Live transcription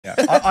Yeah.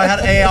 I had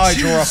AI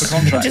draw up a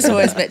contract. Just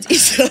always a bit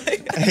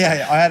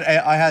yeah.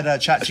 I had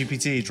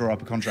ChatGPT draw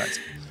up a contract.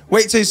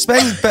 Wait, so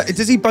Spenc,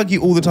 does he bug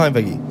you all the time,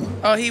 Veggie?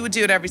 Oh, he would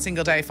do it every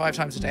single day, 5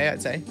 times a day, I'd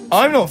say.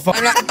 I'm not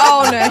fucking.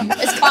 oh no,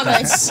 it's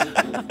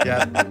coming.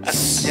 Yeah.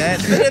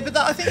 But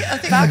that, I think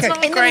That's okay.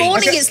 not In the great.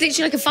 morning, it's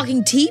literally like a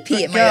fucking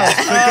teepee in my Girls,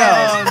 ear.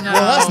 girls. no.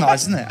 Well, that's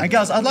nice, isn't it? And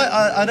girls,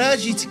 I'd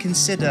urge you to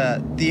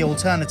consider the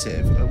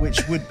alternative,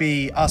 which would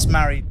be us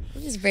married.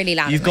 This is really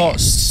loud. You've got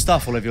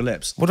stuff all over your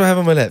lips. What do I have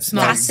on my lips?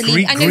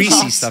 Vaseline. I know Greasy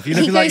Ross. stuff. You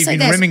He look like goes you've been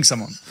this. rimming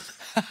someone.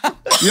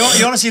 You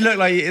honestly look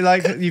like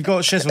you've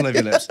got shit all over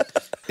your lips.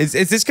 Is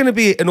this going to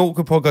be an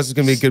awkward podcast? Or is it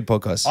going to be a good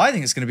podcast? I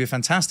think it's going to be a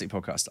fantastic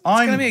podcast. It's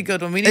going to be a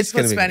good one. We need to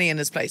put gonna be Spenny in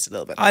his place a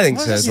little bit. I think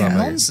What so is as well. this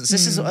mate. nonsense?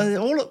 This is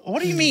all.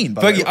 What do you mean?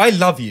 By Veggie, the way? I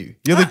love you.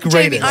 You're the greatest.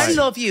 Jamie, I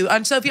love you.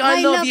 And Sophie,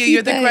 I love you.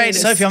 You're the both.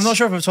 greatest. Sophie, I'm not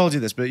sure if I've told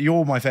you this, but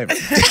you're my favourite.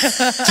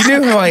 Do you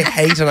know who I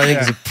hate and I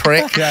think is a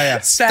prick? Yeah.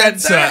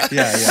 Spencer.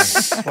 Yeah.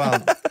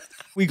 Well,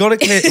 We got to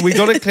clear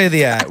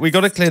the air. We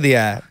got to clear the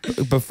air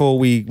before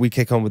we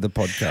kick on with the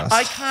podcast.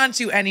 I can't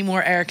do any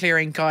more air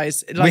clearing,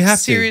 guys. Like, have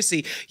to.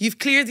 seriously, you've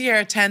cleared the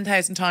air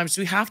 10,000 times.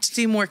 We have to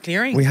do more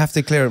clearing. We have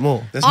to clear it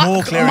more. there's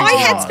more clearing. My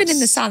parts. head's been in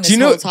the sand Do you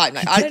this know- whole time.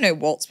 Like, I don't know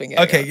what's been going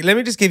on. Okay, let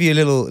me just give you a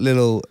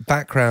little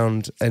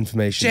background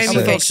information.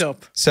 Jamie fucked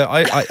up. So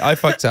I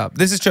fucked up.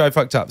 This is true. I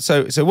fucked up.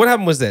 So what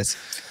happened was this: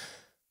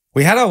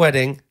 we had our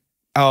wedding,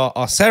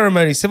 our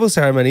ceremony, civil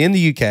ceremony in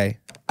the UK,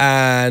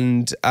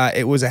 and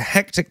it was a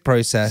hectic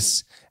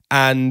process.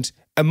 And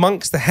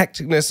amongst the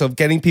hecticness of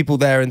getting people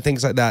there and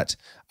things like that,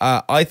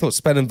 I thought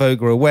Spenc and Vogue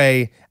were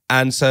away,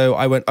 and so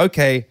I went,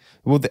 okay.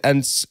 Well,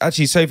 and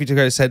actually, Sophie took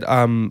over and said,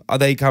 "Are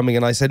they coming?"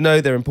 And I said,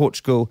 "No, they're in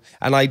Portugal."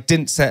 And I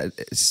didn't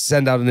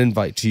send out an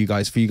invite to you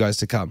guys for you guys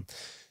to come.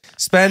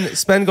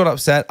 Spenc got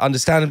upset,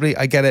 understandably,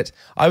 I get it.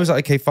 I was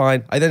like, okay,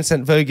 fine. I then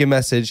sent Vogue a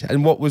message,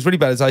 and what was really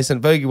bad is I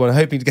sent Vogue one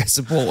hoping to get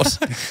support.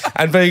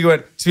 And Vogue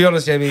went, to be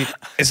honest, Jamie,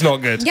 it's not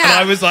good. Yeah. And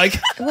I was like,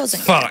 It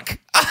wasn't fuck.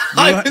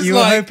 You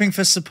were hoping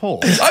for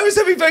support. I was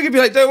hoping Vogue would be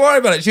like, don't worry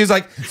about it. She was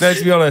like, no,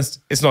 to be honest,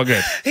 it's not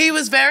good. He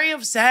was very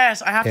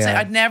upset. I have to say, Yeah.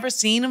 I'd never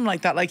seen him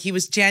like that. Like, he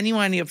was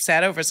genuinely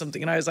upset over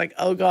something, and I was like,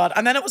 "Oh God!"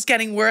 And then it was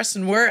getting worse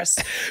and worse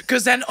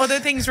because then other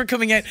things were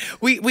coming out.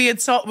 We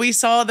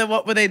saw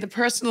the the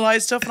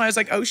personalized stuff, and I was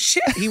like, "Oh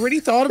shit!" He really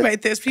thought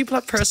about this. People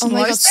have Oh my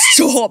God, personalized.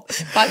 stop.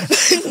 But,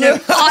 no,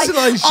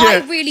 personalised I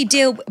shit. really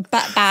deal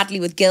badly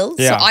with guilt.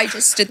 Yeah. So I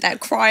just stood there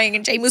crying,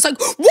 and Jamie was like,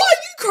 "Why are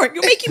you crying?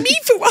 You're making me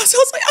feel worse." I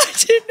was like, I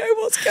didn't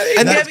know what's going on.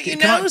 And Yeah, that's- but you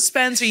can know, I-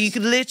 Spencer, you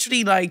could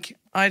literally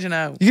I don't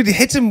know. You could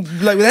hit him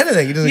like with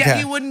anything. He doesn't Yeah, care.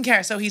 he wouldn't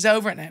care. So he's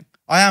over it now.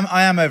 I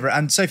am over it.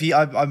 And Sophie,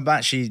 I'm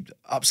actually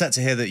upset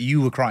to hear that you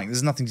were crying.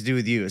 There's nothing to do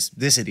with you. It's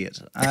this idiot.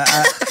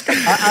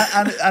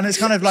 And it's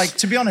kind of like,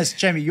 to be honest,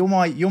 Jamie, you're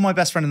my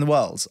best friend in the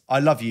world. I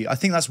love you. I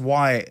think that's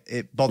why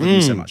it bothered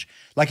me so much.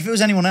 Like, if it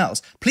was anyone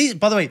else, please,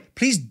 by the way,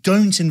 please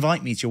don't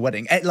invite me to your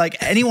wedding.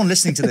 Like, anyone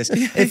listening to this,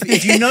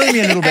 if you know me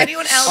a little bit.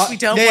 Anyone else, we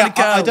don't want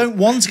to go. I don't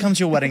want to come to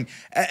your wedding.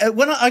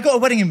 When I got a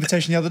wedding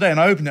invitation the other day and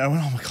I opened it, I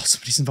went, oh my God,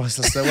 somebody's invited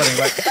us to their wedding.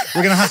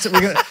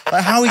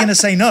 Like, how are we going to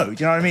say no? Do you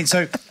know what I mean?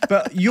 So,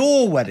 but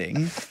your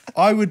wedding,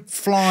 I would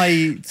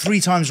fly 3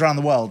 times around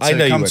the world I know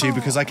to you come would. to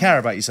because I care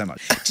about you so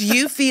much. Do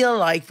you feel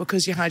like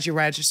because you had your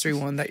registry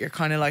one that you're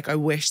kind of like, I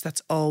wish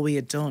that's all we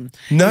had done?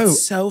 No.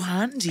 It's so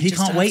handy. He just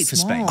can't to have wait for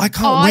small. Spain. I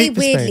can't I wait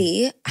for Spain.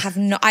 weirdly have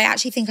not. I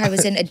actually think I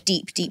was in a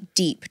deep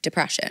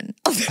depression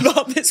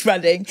about this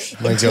wedding.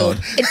 My God.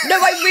 No,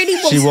 I really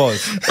was. She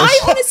was. I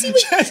honestly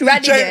was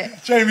dreading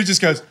it. Jamie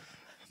just goes,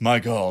 my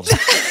God.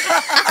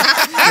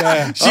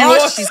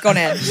 She's gone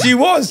in. She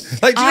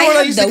was. Like, do you know I when I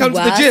had used to the come to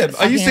the worst gym?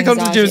 I used to fucking come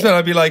to the gym as anxiety. well.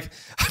 I'd be like,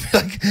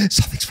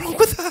 something's wrong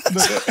with her.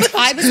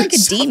 I was like a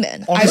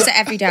demon. I was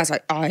every day. I was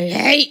like, I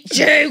hate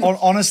you.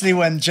 Honestly,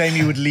 when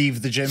Jamie would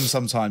leave the gym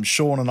sometimes,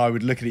 Sean and I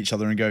would look at each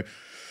other and go,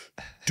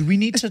 do we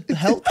need to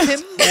help him?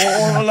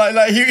 Or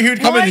like he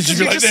would come Why? in and she'd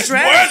be Because like, you're this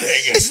stressed.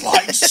 wedding is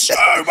like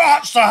so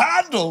much to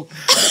handle.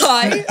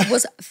 I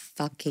was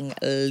fucking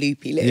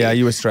loopy. Yeah,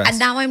 you were stressed. And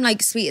now I'm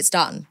like, sweet, it's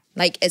done.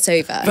 Like, it's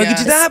over. Vogue, did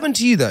that happen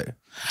to you though?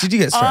 Did you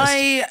get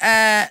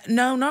stressed?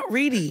 No, not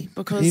really,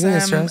 because You didn't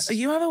get stressed?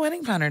 you have a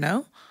wedding planner,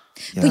 no?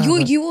 But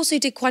you also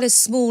did quite a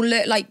small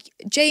look. Like,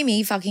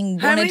 Jamie fucking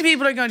How wanted... many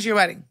people are going to your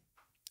wedding?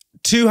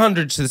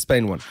 200 to the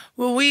Spain one.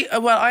 Well,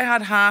 I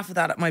had half of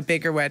that at my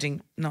bigger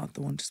wedding, not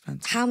the one to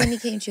Spencer. How many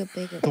came to your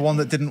bigger? The one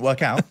that didn't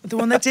work out. The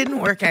one that didn't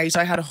work out,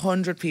 I had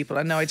 100 people,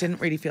 and no, I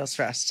didn't really feel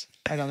stressed.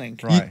 I don't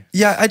think. Right.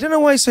 Yeah, I don't know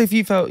why, Sophie,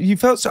 you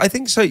felt. I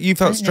think so. You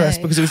felt stressed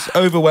know. because it was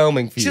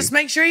overwhelming for you. Just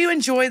make sure you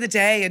enjoy the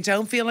day and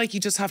don't feel like you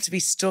just have to be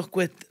stuck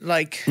with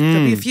like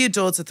there'll be a few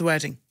duds at the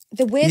wedding.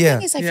 The weird Yeah.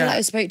 thing is I feel Yeah. like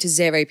I spoke to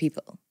 0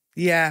 people.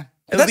 Yeah.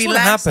 It would That's be what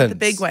less at the happens.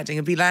 big wedding.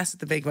 It'd be less at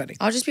the big wedding.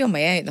 I'll just be on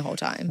my own the whole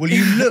time. Well,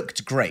 you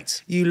looked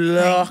great. You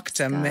looked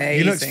amazing.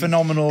 You looked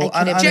phenomenal.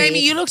 I could've Jamie,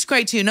 you looked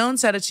great too. No one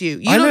said it to you.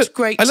 You I looked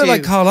great too. I look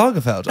like Karl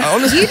Lagerfeld. I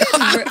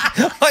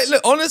honestly,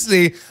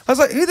 honestly, I was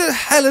like, who the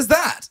hell is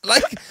that?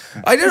 Like,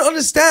 I don't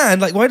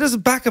understand. Like, why does the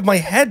back of my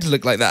head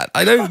look like that?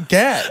 I don't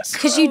get.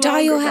 Because you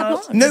dye your hair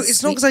blonde. No,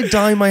 it's not because I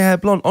dye my hair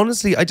blonde.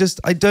 Honestly, I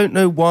don't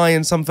know why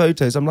in some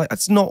photos I'm like,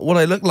 that's not what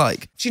I look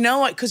like. Do you know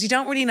what? Because you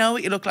don't really know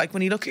what you look like.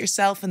 When you look at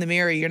yourself in the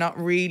mirror, you're not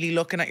really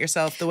looking at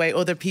yourself the way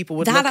other people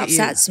would That look at you.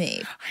 upsets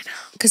me. I know.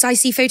 Because I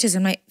see photos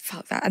and I'm like,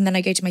 fuck that. And then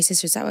I go to my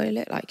sister, is that what I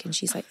look like? And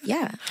she's like,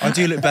 yeah. I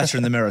do look better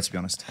in the mirror, to be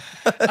honest.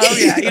 Oh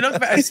yeah, you look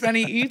better.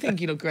 Spenny, you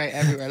think you look great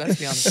everywhere. Let's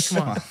be honest.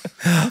 Come on.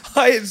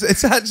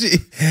 It's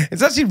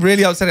actually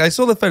really upsetting. I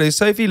saw the photo.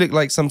 Sophie looked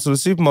like some sort of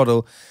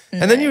supermodel,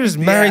 and then you just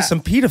marry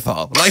some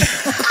paedophile. Like,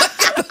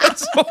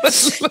 that's what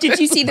it looked Did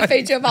you see the like.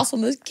 photo of us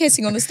on the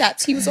kissing on the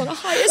steps? He was on a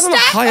higher On a step.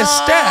 higher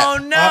step. Oh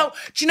no!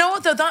 Do you know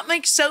what though? That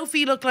makes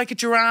Sophie look like a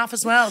giraffe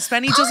as well.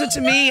 Spenny does it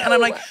to me, and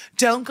I'm like,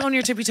 "Don't go on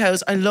your tippy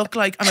toes." I look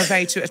like I'm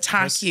about to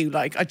attack you,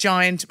 like a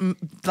giant,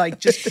 like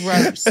just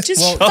gross.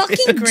 Just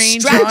fucking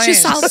green stretch giant.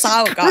 yourselves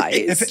out,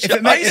 guys.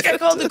 I used to get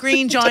called the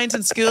green giant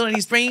in school, and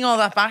he's bringing all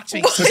that back to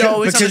me. He's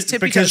always on his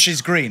tippy because toes.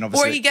 she's green,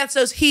 obviously. Or he gets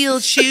those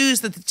heeled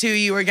shoes that the two of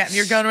you are getting.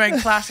 You're going around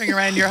clattering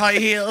around your high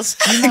heels.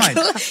 You mind?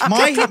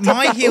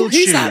 My heeled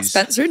Who's that? shoes.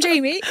 Spencer and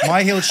Jamie.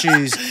 My heeled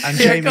shoes and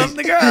Here come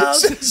the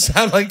girls.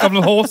 Sound like a couple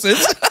of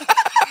horses.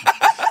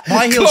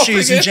 My heeled Clopping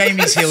shoes and it.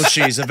 Jamie's heeled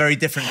shoes are very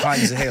different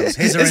kinds of heels.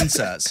 His are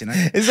inserts, you know.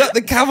 Is that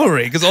the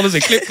cavalry? Because honestly,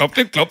 clip clop,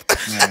 clip clop.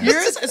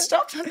 Yours,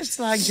 stop trying to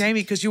slag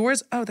Jamie, because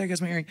yours. Oh, there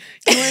goes my earring.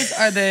 Yours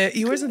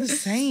are the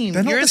same.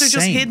 They're not yours the are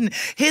just same. hidden.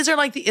 His are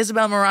like the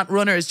Isabel Marant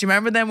runners. Do you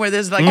remember them where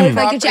there's like Oh, a if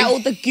I could proper get all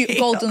the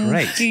golden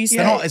Great. goose.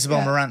 They're not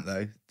Isabel Marant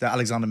though. They're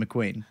Alexander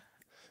McQueen.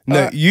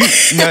 No,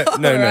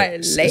 no.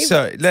 Right, label.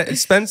 So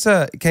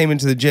Spencer came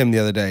into the gym the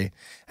other day,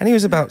 and he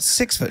was about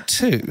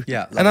 6'2".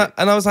 Yeah, and lovely.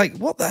 I was like,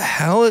 what the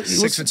hell?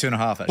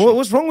 6'2.5". Actually.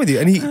 What's wrong with you?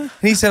 And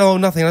he said, oh,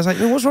 nothing. And I was like,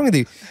 no, what's wrong with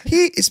you?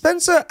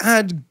 Spencer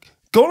had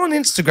gone on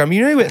Instagram.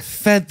 You know, it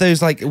fed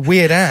those like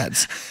weird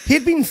ads. He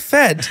had been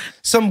fed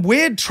some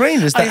weird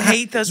trainers. I That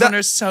hate those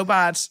runners so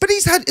bad. But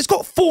it's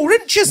got 4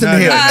 inches in No,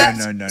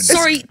 here. no.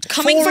 Sorry,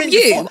 coming 4 from in-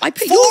 you, four- I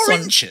put 4 yours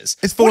on. inches.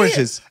 It's 4 What are you-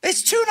 inches.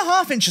 It's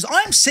 2.5 inches.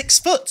 I'm 6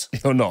 foot.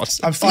 You're not.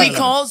 I'm He 5'11".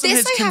 calls them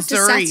This his I have to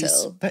kanzuris.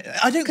 settle. But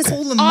I don't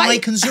call them my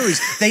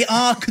kanzuris. They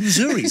are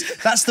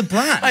kanzuris. That's the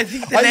brand. I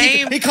think the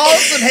name- He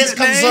calls them his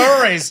the name-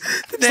 kanzuris.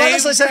 It's like name-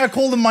 as I say I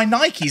call them my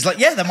Nikes. Like,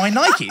 yeah, they're my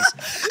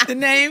Nikes. The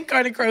name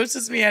kind of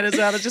grosses me out as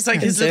well. It's just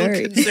like his little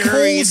Kanzuri. He kanzuris.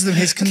 calls them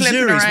his clipping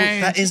kanzuris. Well,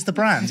 around. that is the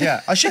brand,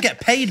 yeah. I should get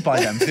paid by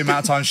them for the amount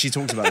of time she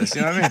talks about this.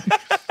 You know what I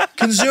mean?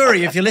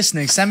 Kanzuri, if you're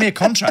listening, send me a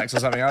contract or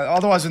something.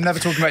 Otherwise, we're never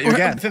talking about you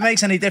again. If it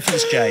makes any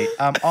difference, Jay,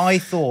 I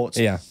thought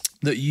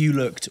that you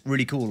looked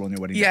really cool on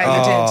your wedding day. Yeah,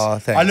 you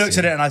did. Thanks, I looked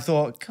at it and I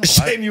thought, God,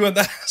 Shame you weren't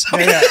there.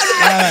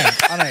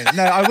 I know.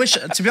 No, I wish.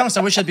 To be honest,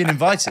 I wish I'd been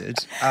invited,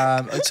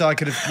 so I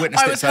could have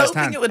witnessed I it was hoping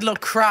firsthand. it would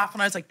look crap,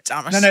 and I was like,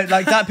 damn it. No,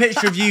 like that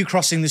picture of you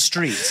crossing the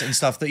streets and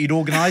stuff that you'd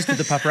organised with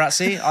the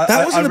paparazzi.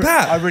 That wasn't the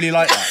Pap. I really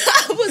like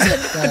that. I was a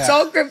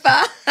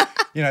photographer.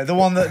 You know, the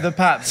one the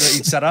Pap that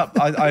you'd set up.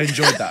 I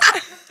enjoyed that.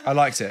 I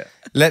liked it.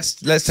 Let's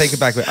take it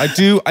back a bit.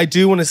 I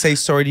do want to say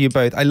sorry to you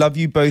both. I love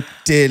you both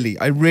dearly.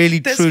 I really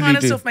This truly kind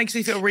of do. stuff makes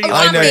me feel really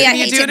I bad. know. Can I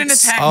you hate do it it. in a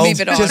text? Oh,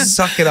 Move it on. just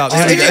suck it up. Do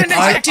it in a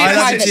I text.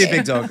 love you too, privately.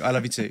 big dog. I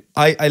love you too.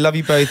 I love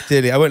you both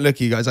dearly. I won't look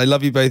at you guys. I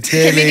love you both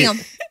dearly. moving on.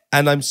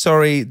 And I'm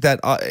sorry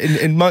that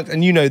in Monk,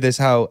 and you know this,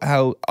 how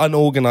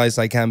unorganized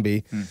I can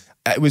be.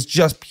 It was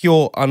just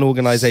pure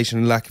unorganization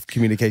and lack of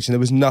communication. There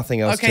was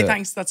nothing else. Okay, to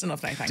thanks. That's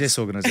enough now. Thanks.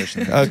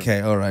 Disorganisation.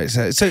 Okay, all right.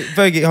 So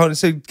Vogue, hold on.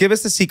 So give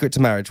us the secret to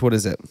marriage. What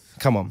is it?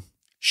 Come on.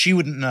 She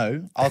wouldn't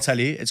know. I'll tell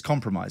you. It's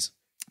compromise.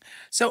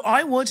 So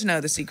I would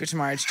know the secret to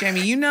marriage,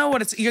 Jamie. You know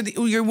what it's.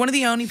 You're one of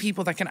the only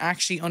people that can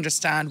actually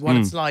understand what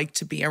it's like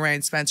to be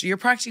around Spencer. You're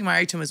practically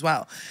married to him as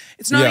well.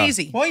 It's not Yeah.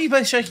 easy. What are you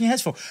both shaking your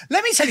heads for?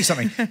 Let me tell you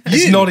something.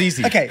 It's not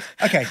easy. Okay.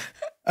 Okay,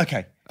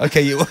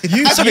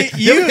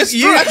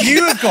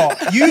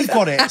 You've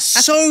got it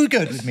so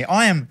good with me.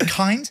 I am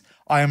kind.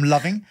 I am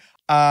loving.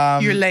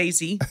 You're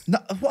lazy. No,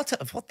 what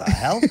the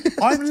hell?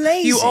 I'm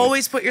lazy. You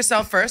always put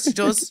yourself first. He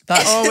does. He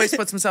always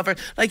puts himself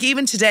first. Like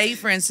even today,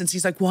 for instance,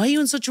 he's like, "Why are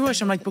you in such a rush?"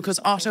 I'm like, "Because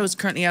Otto is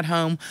currently at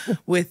home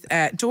with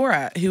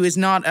Dora, who is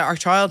not our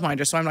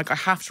childminder." So I'm like, I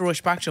have to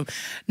rush back to him.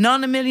 Not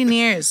in a million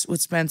years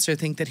would Spencer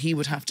think that he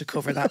would have to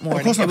cover that morning.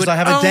 Of course not, It because would I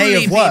have a day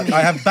only of be work. me.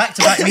 I have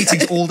back-to-back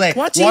meetings all day.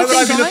 What do you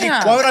think I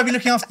have? Why would I be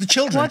looking after the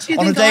children What do you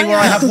on a think day I where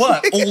I have? have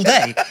work all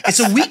day?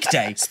 It's a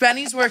weekday.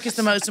 Spenny's work is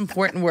the most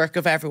important work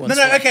of everyone's.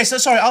 No, work. okay, so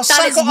sorry. I'll That's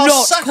is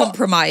not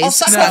compromise. I'll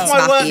sack That's off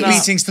my work Matthews.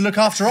 meetings to look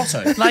after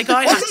Otto. Like I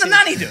Why had doesn't to. the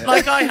nanny do it?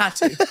 Like I had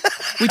to.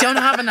 We don't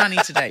have a nanny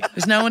today.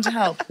 There's no one to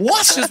help.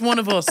 What? It's just one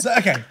of us.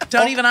 Okay.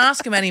 Don't even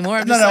ask him anymore.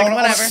 I'm No, just no, like,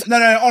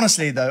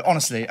 whatever. no,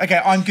 honestly.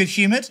 Okay, I'm good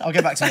humoured. I'll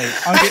get back to me.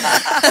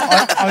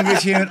 I'm good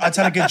humoured. I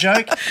tell a good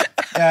joke.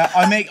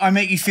 I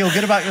make you feel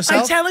good about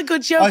yourself. I tell a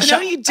good joke. No,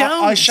 you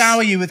don't. I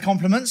shower you with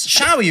compliments. You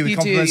do.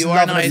 Compliments. You and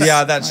are love and nice. affection.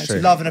 Yeah, that's true.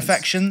 Love and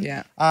affection.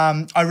 Yeah.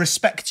 I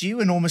respect you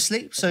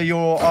enormously. So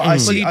you're.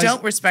 Well, you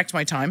don't respect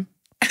my time.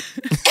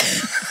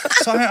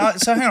 So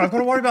hang on. I've got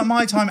to worry about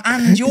my time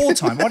and your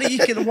time. Why don't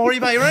you worry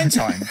about your own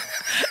time?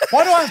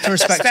 Why do I have to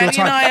respect your Spenny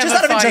and I time? have Just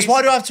out of a interest, fight.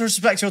 why do I have to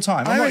respect your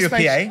time? I'm not your PA.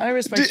 I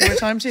respect your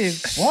time too.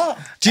 What?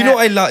 Do you know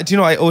what I love? Do you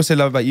know what I also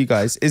love about you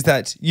guys is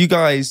that you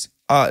guys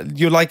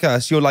you're like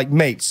us. You're like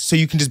mates, so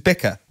you can just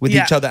bicker with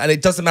Yeah. each other, and it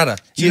doesn't matter.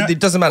 It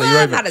doesn't matter. Well,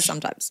 You're I've over. had it. it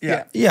sometimes.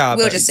 Yeah,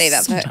 We'll but- just say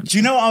that. Do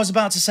you know what I was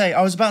about to say?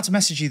 I was about to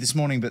message you this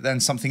morning, but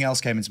then something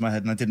else came into my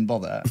head and I didn't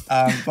bother.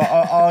 But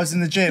I was in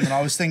the gym and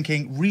I was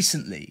thinking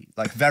recently,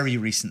 like very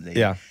recently,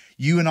 Yeah.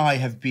 you and I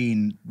have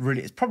been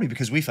really, it's probably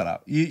because we fell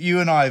out. You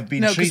and I have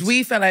been No, because treated-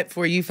 we fell out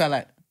before you fell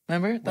out.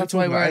 Remember? That's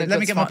why we're in a Let good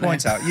me get my spot now.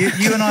 point out.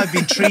 You and I have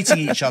been treating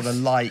each other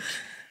like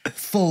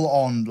full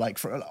on, like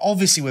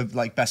obviously we're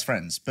like best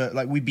friends, but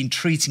like we've been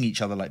treating each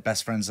other like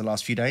best friends the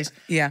last few days.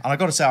 Yeah. And I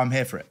got to say, I'm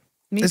here for it.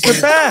 It's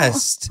the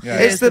best.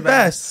 It's the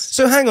best.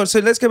 So hang on. So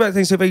let's go back to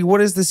things. So Vicky,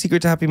 what is the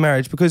secret to happy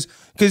marriage? Because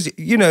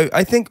you know,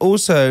 I think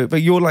also,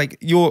 but you're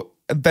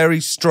a very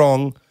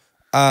strong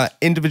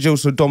individual,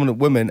 sort of dominant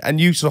woman,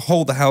 and you sort of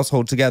hold the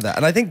household together.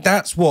 And I think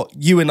that's what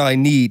you and I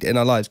need in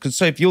our lives. Because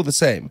Sophie, you're the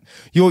same.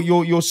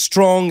 You're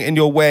strong in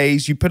your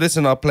ways. You put us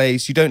in our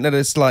place. You don't let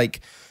us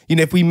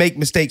if we make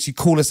mistakes, you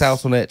call us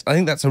out on it. I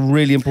think that's a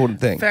really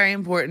important thing. Very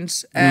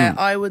important.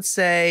 I would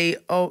say,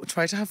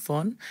 try to have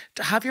fun.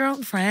 Have your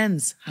own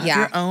friends. Have Yeah.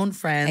 your own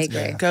friends. I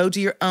agree. Go do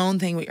your own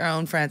thing with your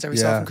own friends every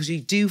so Yeah. often because you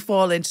do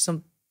fall into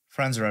some.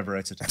 Friends are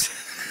overrated.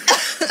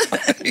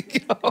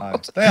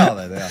 They are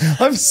though. They are.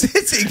 I'm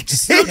sitting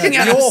Looking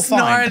at him You're fine.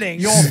 snarling.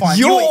 You're fine.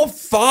 You're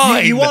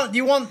fine.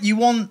 You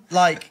want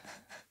like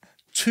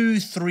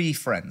 2-3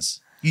 friends.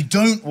 You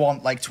don't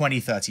want like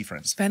 20-30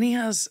 friends. Benny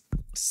has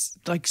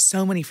like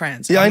so many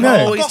friends. Yeah, I He know.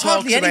 always I've got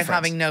hardly talks any about friends.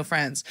 having no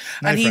friends,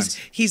 No and friends.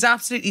 he's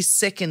absolutely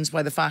sickened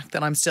by the fact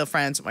that I'm still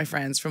friends with my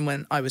friends from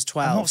when I was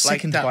 12. I'm not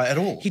sickened by it at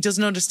all. He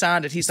doesn't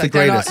understand it. He's the like,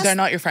 greatest. they're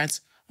not your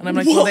friends, and I'm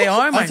like, well, they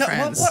are my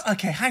friends. What?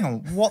 Okay, hang on.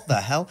 What the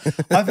hell?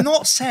 I've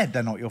not said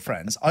they're not your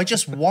friends. I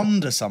just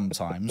wonder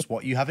sometimes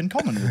what you have in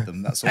common with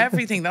them. That's all.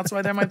 Everything. That's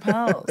why they're my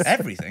pals.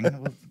 Everything.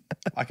 Well,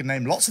 I can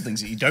name lots of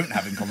things that you don't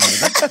have in common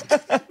with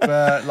them,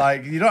 but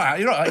like you don't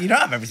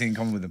have everything in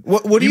common with them.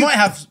 What do you you- might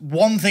have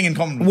one thing in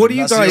common with What them.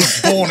 do you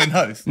that's guys- you're born in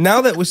Hoth?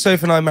 Now that we're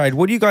Sophie and I married,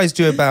 what do you guys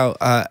do about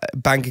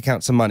bank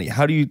accounts and money?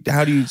 How do you?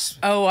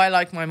 Oh, I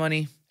like my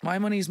money. My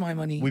money's my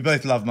money. We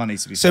both love money,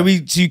 to be So fair.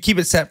 do you keep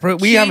it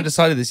separate? We haven't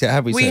decided this yet,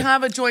 have we? We Soph?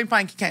 have a joint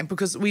bank account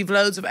because we've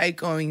loads of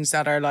outgoings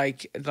that are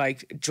like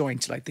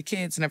joint, like the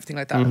kids and everything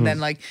like that, and then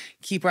like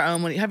keep our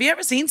own money. Have you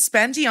ever seen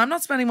Spenty? I'm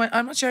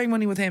not sharing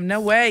money with him. No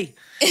way.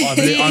 I'm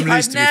loose,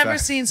 I've to be never fair.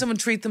 seen someone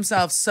treat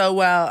themselves so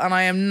well, and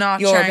I am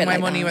not You're a sharing bit my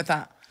like money that. with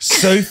that.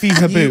 Sophie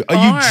Haboo. Are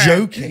you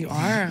joking? You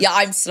are. Yeah,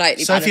 I'm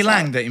slightly bad Sophie as well.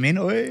 Lang, don't you mean?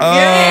 Oi.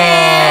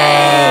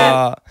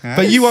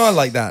 But you are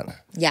like that.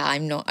 Yeah,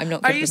 I'm not. I'm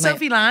not. Are good you with my-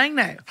 Sophie Lang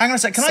now? Hang on a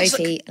sec. Can I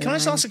Sophie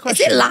just ask a Is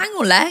question? it Lang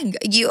or Lang?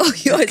 You're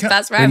his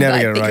best We friend. never but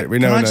I get it think right. We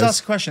Can never I just know.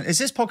 ask a question? Is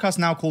this podcast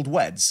now called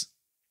Weds?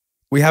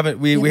 We haven't.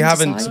 We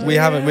haven't. decided. We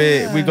haven't.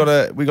 We got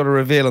a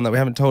reveal on that. We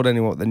haven't told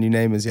anyone what the new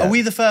name is yet. Are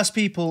we the first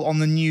people on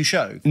the new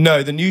show?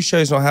 No, the new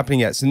show's not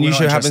happening yet. So the new We're not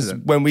show interested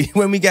happens in.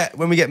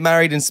 when we get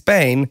married in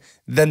Spain.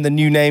 Then the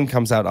new name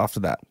comes out after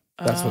that.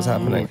 That's what's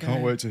happening.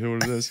 Can't wait to hear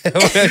what it is.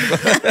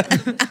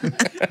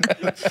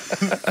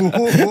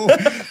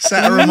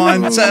 Set a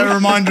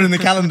reminder in the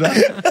calendar.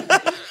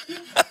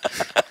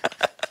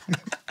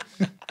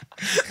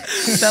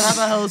 They'll have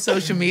a whole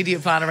social media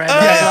plan around it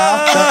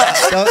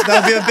as well.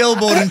 There'll be a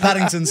billboard in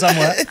Paddington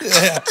somewhere.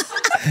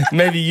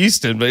 Maybe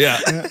Euston, but yeah.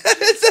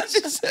 It's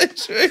actually so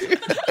true.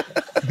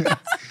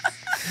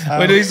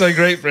 We're doing so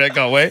great for it,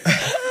 can't we?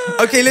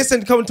 Okay,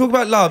 listen, come on, talk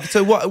about love.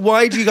 So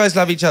why do you guys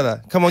love each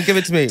other? Come on, give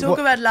it to me. Talk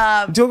about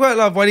love. Talk about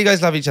love. Why do you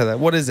guys love each other?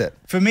 What is it?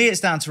 For me, it's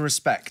down to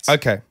respect.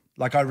 Okay.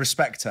 Like, I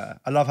respect her.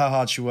 I love how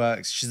hard she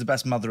works. She's the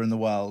best mother in the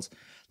world.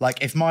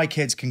 Like, if my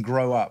kids can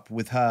grow up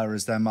with her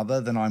as their mother,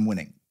 then I'm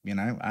winning, you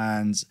know?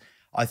 And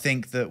I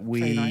think that we...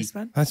 Very nice,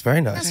 man. That's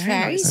very nice. That's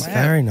very That's sweet.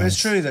 very But nice. it's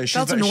true, though. She's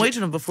Felt very- annoyed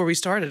with him before we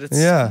started. It's,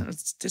 Yeah.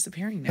 it's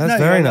disappearing now. That's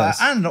very nice.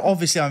 And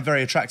obviously, I'm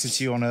very attracted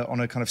to you on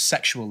a kind of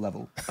sexual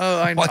level. Oh,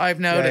 I've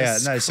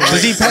noticed. No, so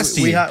Does he pester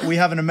you? We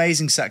have an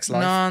amazing sex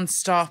life.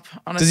 Non-stop,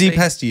 honestly. Does he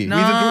pester you?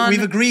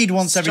 We've agreed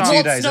once every 2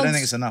 Non-stop. days. I don't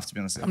think it's enough, to be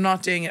honest. I'm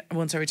not doing it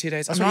once every 2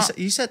 days. That's I'm what not.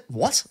 you said.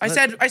 What? I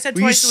said Well, twice a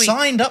week. You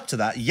signed up to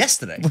that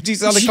yesterday. Do you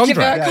sign a Did you give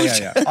her contract?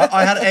 a Yeah.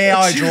 I had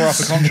AI draw up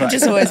a contract.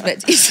 Just always a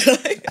bit.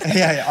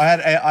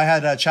 I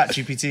had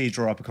ChatGPT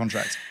draw up a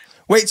contract.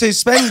 Wait, so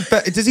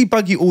does he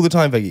bug you all the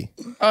time, Veggie?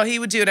 Oh, he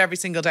would do it every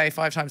single day,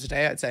 5 times a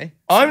day, I'd say.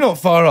 I'm not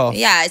far off.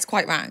 Yeah, it's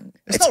quite rank.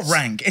 It's not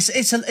rank. It's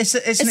an like-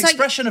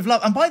 expression of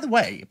love. And by the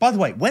way,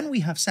 when we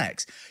have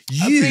sex,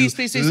 you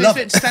Please, love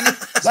it.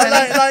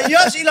 Like, you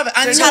absolutely love it.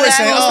 And There's you always a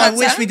say, level, "Oh, I that's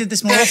wish it. we did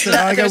this more often."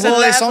 And I go, There's a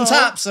 "Well, it's on level.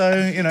 tap,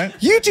 so you know."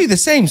 You do the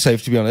same,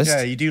 Soph, to be honest.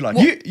 Yeah, you do like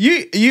it.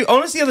 You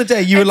honestly, the other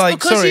day, you were like,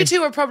 because sorry. you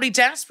two are probably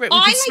desperate. We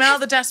I can like smell it.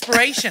 the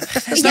desperation.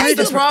 That's Yeah,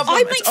 the problem.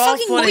 I'm It's like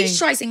fucking off-putting.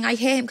 moisturising. I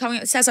hear him coming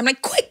up the stairs. I'm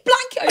like, quick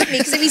blanket over me,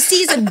 because if he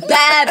sees a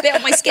bare bit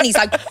on my skin, he's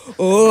like,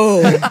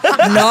 oh,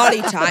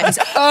 naughty time. He's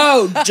like,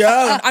 oh,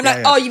 don't. I'm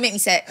like, oh, you make me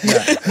sick.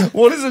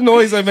 What is the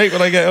noise I make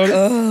when I get on it?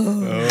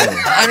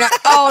 I'm like,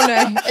 oh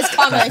no, it's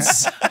coming.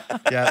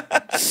 Yeah,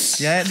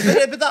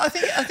 but that, I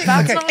think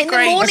That's okay. not In the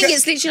great. morning, Okay.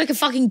 it's literally like a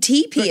fucking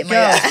teepee in my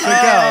Girls, ear.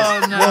 but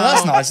girls. no. Well,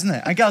 that's nice, isn't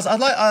it? And girls,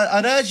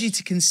 I'd urge you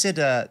to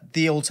consider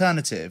the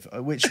alternative,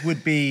 which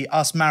would be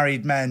us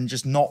married men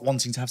just not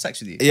wanting to have sex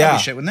with you. Yeah. That'd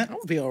be shit, wouldn't it? That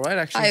would be all right,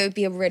 actually. I would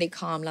be a really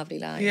calm, lovely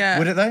life. Yeah.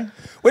 Would it though?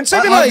 When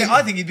Sophie and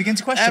I think you'd begin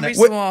to question Every it.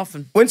 so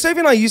often. When Sophie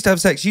and I used to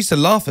have sex, she used to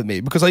laugh at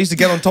me because I used to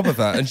get on top of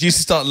her and she used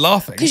to start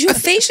laughing. Because your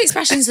facial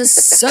expressions are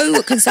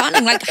so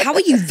concerning. Like, how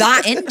are you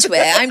that into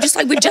it? I'm just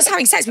like, we're just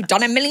having sex. We've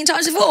done it a million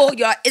times before.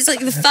 You're like, it's like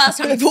the first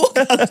time we've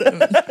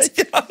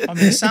orgasmed. I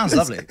mean, it sounds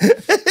lovely.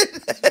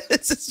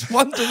 It's just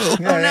wonderful.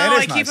 Yeah, Oh no, it I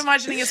is keep nice.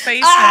 imagining his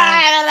face now.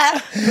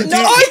 I'm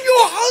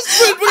your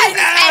husband.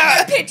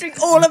 I'm picturing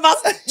all of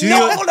us. Do Not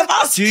your- all of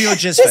us. do your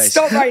jizz Just face.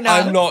 stop right now.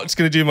 I'm not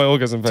going to do my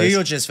orgasm Do face.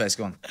 your jizz face,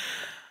 go on.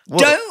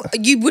 Don't.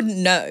 You wouldn't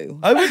know.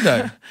 I would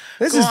know.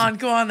 This is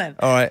Go on then.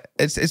 all right.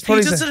 It's He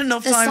probably does it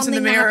enough There's times in the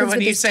something that mirror happens when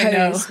with you his say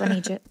no. toes when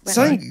he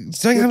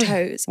something Your happen-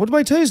 toes. What do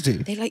my toes do?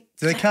 They like.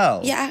 Do they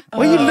curl? Yeah.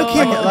 Why are you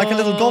looking? Like a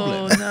little Oh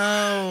goblin.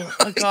 no,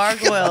 a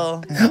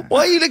gargoyle. Why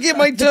are you looking at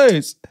my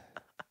toes?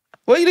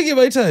 Why are you looking at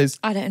my toes?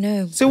 I don't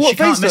know. So She what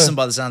can't face miss do them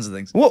by the sounds of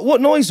things.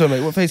 What noise do I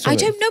make? What face do I I make?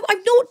 don't know. I'm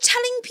not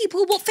telling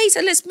people what face.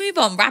 Let's move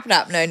on. Wrap it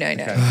up. No.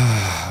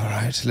 All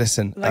right,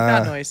 listen. Like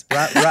that noise.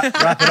 Wrap it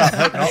up,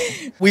 hope not.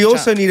 We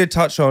also need to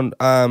touch on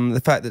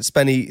the fact that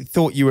Spenny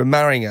thought you were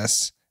marrying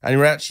us, and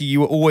you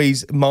were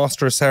always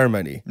master of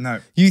ceremony. No.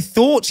 You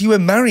thought you were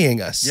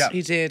marrying us. Yeah.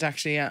 He did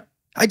actually, yeah.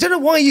 I don't know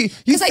why you.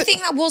 Because I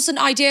think that was an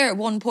idea at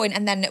one point,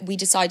 and then we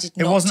decided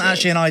It not wasn't to.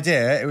 actually an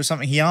idea. It was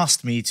something he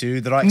asked me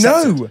to that I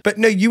accepted. No, but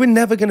no, you were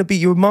never going to be.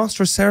 You were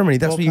master of ceremony.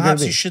 That's Well, what you were going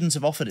perhaps to you be. shouldn't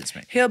have offered it to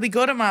me. He'll be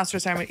good at master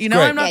of ceremony. You know,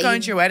 Great. I'm not Yeah, going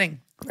you- to your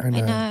wedding. I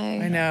know.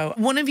 I know.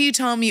 One of you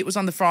told me it was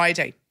on the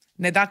Friday.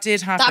 Now that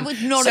did happen. That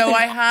would not so have been-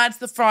 I had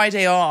the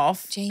Friday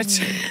off. Jamie, I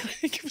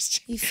think it was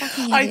Jamie. you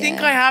fucking I idiot.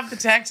 think I have the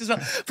text as well.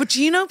 But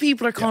do you know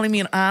people are calling me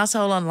an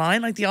asshole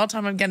online? Like the odd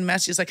time I'm getting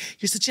messages like,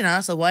 "You're such an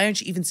asshole. Why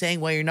aren't you even saying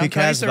why you're not Who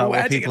going cares to their about what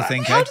wedding?" people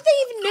think? How eh? do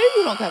they even know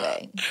you're not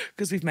coming?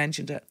 Because we've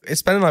mentioned it.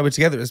 Spen and I were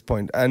together at this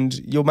point, and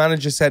your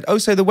manager said, "Oh,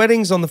 so the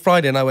wedding's on the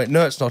Friday," and I went,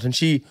 "No, it's not." And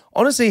she,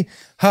 honestly,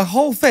 her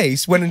whole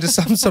face went into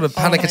some sort of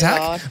panic my attack,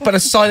 God. but a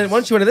silent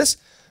one. She went to this.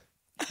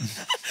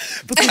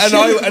 Because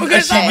And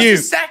because she that was knew.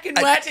 the second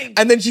wedding.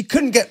 And then she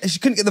couldn't get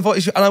the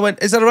voice. And I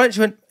went, "Is that all right?" She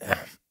went,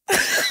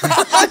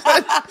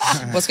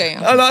 What's going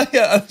on?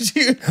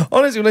 and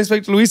honestly, when I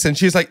spoke to Louisa, and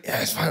she was like,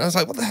 "Yeah, it's fine." I was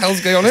like, "What the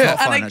hell's going on here?" not And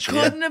fine, it actually,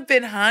 yeah. couldn't have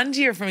been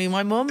handier for me.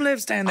 My mum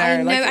lives down there.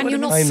 I know, like, it and would you're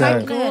have not been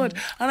so pregnant.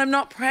 good. And I'm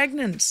not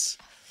pregnant.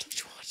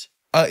 Touch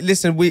wood.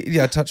 Listen,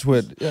 touch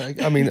wood. Yeah,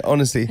 I mean,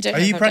 honestly. I don't Are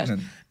know you if I've done-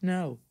 pregnant?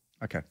 No.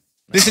 Okay.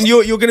 Listen,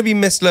 you're going to be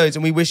missed loads,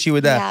 and we wish you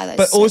were there. Yeah, that's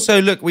but so-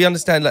 also, look, we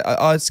understand like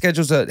our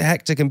schedules are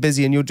hectic and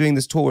busy, and you're doing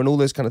this tour and all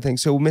those kind of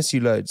things. So we'll miss you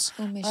loads.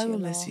 We'll miss I you will a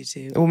miss lot. you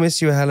too. We'll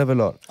miss you a hell of a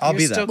lot. I'll You're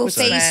be there. stuck We'll with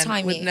Sven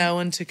FaceTime with you. no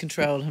one to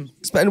control him.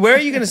 And where are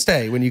you going to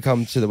stay when you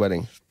come to the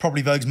wedding?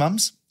 Probably Vogue's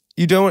mum's.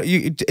 You don't.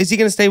 Is he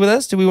going to stay with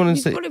us? Do we want him to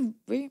We've stay? got a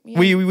room. Yeah.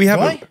 We have.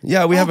 Right?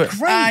 Yeah, we have it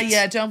Great.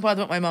 Yeah, don't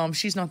bother with my mom.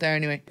 She's not there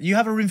anyway. You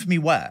have a room for me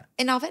where?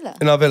 in our villa.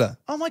 in our villa.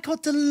 Oh my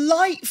God,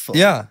 delightful.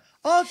 Yeah.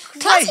 Oh,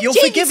 great. Classic You're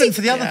James, forgiven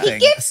for the other He thing.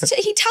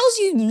 he tells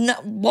you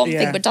one Yeah.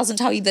 thing but doesn't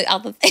tell you the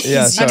other things.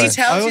 Yeah, And sorry. he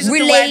tells you that the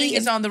Relay- wedding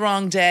is on the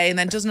wrong day and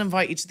then doesn't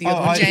invite you to the other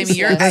one. Jamie,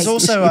 you're There's out.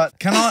 also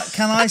can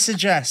I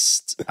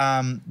suggest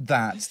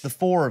that the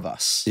four of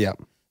us Yeah.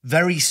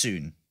 very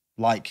soon,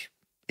 like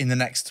in the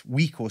next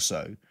week or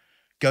so,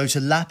 go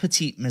to La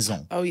Petite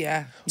Maison. Oh,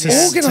 yeah. To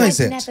Yeah. Organise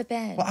I've it. never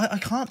been. Well, I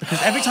can't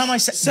because every time I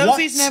say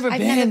Sophie's what? never I've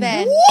been. never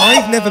been.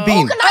 I've never been.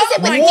 Organise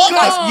it with my me, God.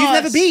 guys. You've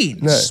never been.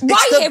 No. It's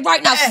Right the here,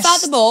 right now. best.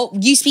 Furthermore,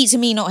 you speak to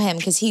me, not him,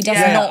 because he does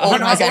Yeah, not I'm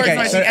organise not anything.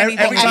 Okay, so anything.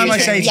 every time I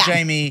say to Yeah.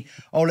 Jamie,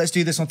 "Oh, let's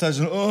do this on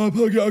Thursday," "Oh,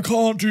 Puggy, I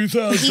can't do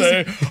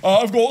Thursday.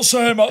 I've got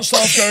so much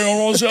stuff going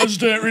on. Also, I just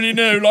don't really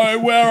know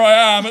like where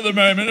I am at the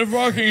moment. A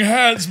fucking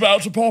head's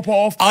about to pop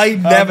off." I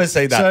never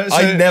say that.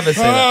 I never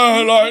say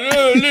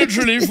that.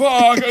 Literally,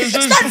 fuck.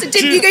 That's it.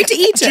 Didn't you go to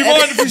eat Do you it?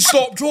 mind if we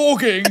stop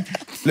talking?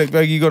 Look,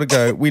 Vogue, you got to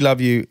go. We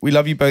love you. We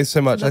love you both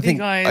so much. Love I think.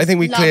 you guys. I think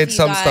we Love cleared you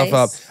some stuff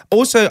up. guys.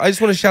 Also, I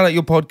just want to shout out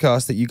your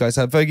podcast that you guys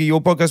have. Vogue,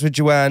 your podcast with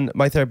Joanne,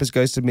 My Therapist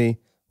Ghosted Me.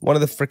 One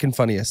of the freaking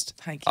funniest.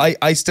 Thank you.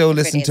 I still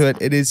listen to it.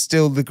 It is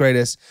still the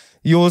greatest.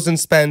 Yours and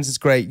Spen's is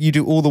great. You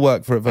do all the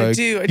work for it, Vogue.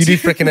 I You do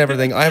freaking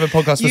everything. I have a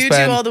podcast with You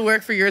Spen. do all the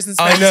work for yours and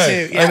I Spen's know.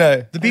 too. Yeah. I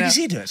know. The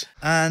BBC do it.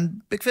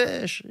 And Big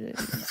Fish.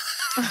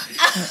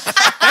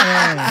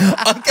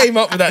 I came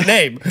up with that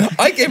name.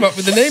 I came up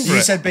with the name for You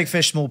it. said Big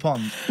Fish, Small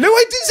Pond. No,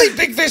 I did say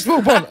Big Fish,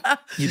 Small Pond.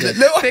 You did.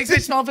 No, I Big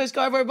fish, small fish,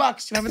 cardboard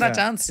box. Do you remember that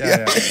dance?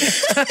 Yeah.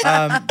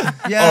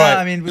 Yeah, All right,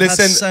 I mean, we've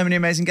listen. had so many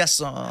amazing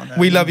guests on.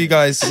 We love you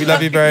guys. We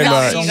love you very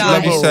Love much. you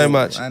Love you guys. so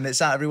much. And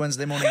it's out every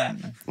Wednesday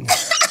morning.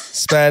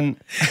 Spen,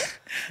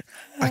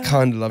 I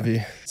kind of love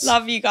you.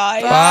 Love you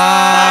guys.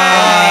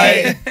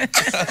 Bye.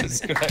 That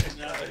was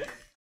great.